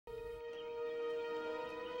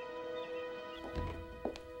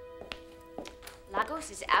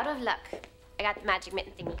Magos is out of luck. I got the magic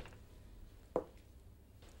mitten thingy.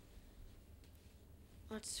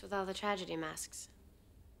 What's with all the tragedy masks?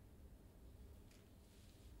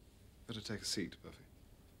 Better take a seat, Buffy.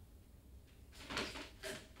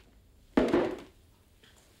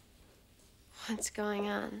 What's going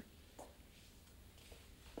on?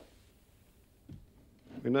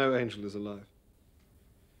 We know Angel is alive.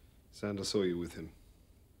 Xander saw you with him.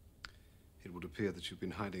 It would appear that you've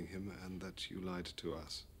been hiding him and that you lied to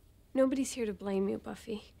us. Nobody's here to blame you,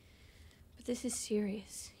 Buffy. But this is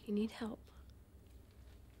serious. You need help.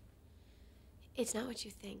 It's not what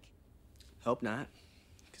you think. Hope not,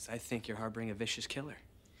 because I think you're harboring a vicious killer.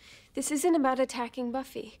 This isn't about attacking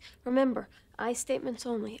Buffy. Remember, I statements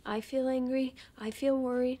only. I feel angry. I feel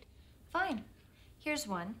worried. Fine. Here's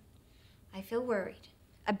one. I feel worried.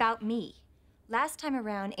 About me. Last time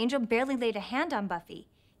around, Angel barely laid a hand on Buffy.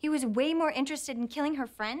 He was way more interested in killing her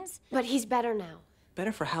friends. But he's better now.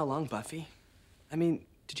 Better for how long, Buffy? I mean,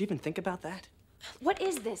 did you even think about that? What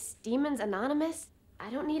is this? Demons Anonymous? I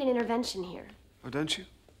don't need an intervention here. Oh, don't you?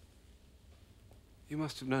 You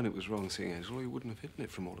must have known it was wrong seeing Angel, or you wouldn't have hidden it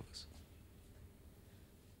from all of us.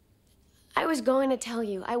 I was going to tell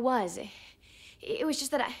you. I was. It was just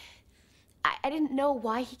that I didn't know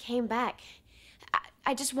why he came back.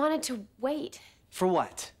 I just wanted to wait. For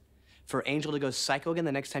what? For Angel to go psycho again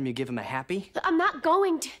the next time you give him a happy? I'm not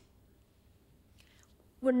going to.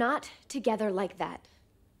 We're not together like that.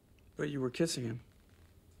 But you were kissing him.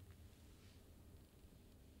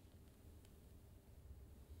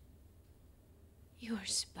 You are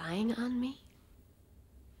spying on me?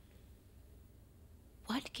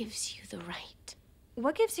 What gives you the right?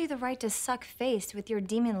 What gives you the right to suck face with your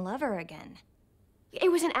demon lover again?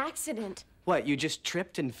 It was an accident. What, you just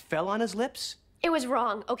tripped and fell on his lips? It was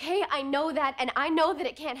wrong, okay? I know that, and I know that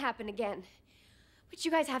it can't happen again. But you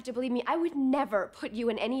guys have to believe me, I would never put you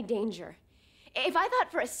in any danger. If I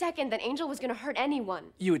thought for a second that Angel was gonna hurt anyone...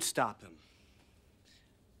 You would stop him.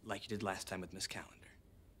 Like you did last time with Miss Calendar.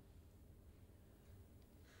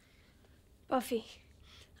 Buffy,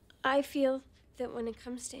 I feel that when it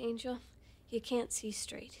comes to Angel, you can't see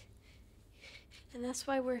straight. And that's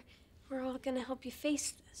why we're all gonna help you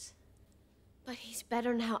face this. But he's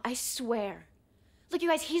better now, I swear. Look, you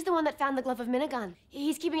guys, he's the one that found the glove of Minigun.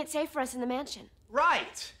 He's keeping it safe for us in the mansion.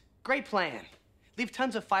 Right! Great plan. Leave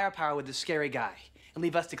tons of firepower with this scary guy, and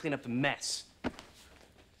leave us to clean up the mess.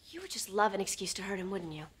 You would just love an excuse to hurt him,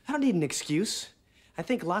 wouldn't you? I don't need an excuse. I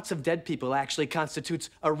think lots of dead people actually constitutes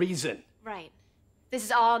a reason. Right. This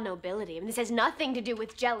is all nobility. I mean, this has nothing to do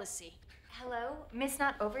with jealousy. Hello? Miss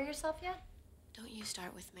not over yourself yet? Don't you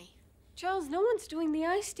start with me. Charles, no one's doing the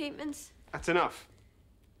I statements. That's enough.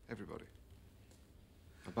 Everybody.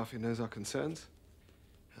 Now, Buffy knows our concerns,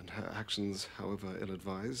 and her actions, however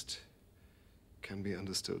ill-advised, can be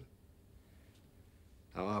understood.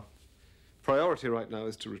 Now, our priority right now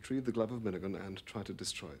is to retrieve the glove of Minigun and try to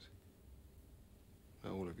destroy it.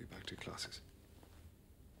 Now, all of you back to your classes.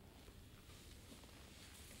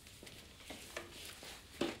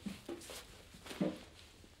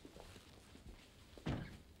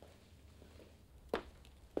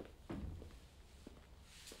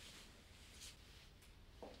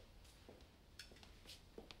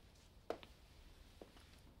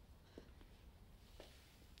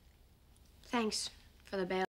 Thanks for the bail.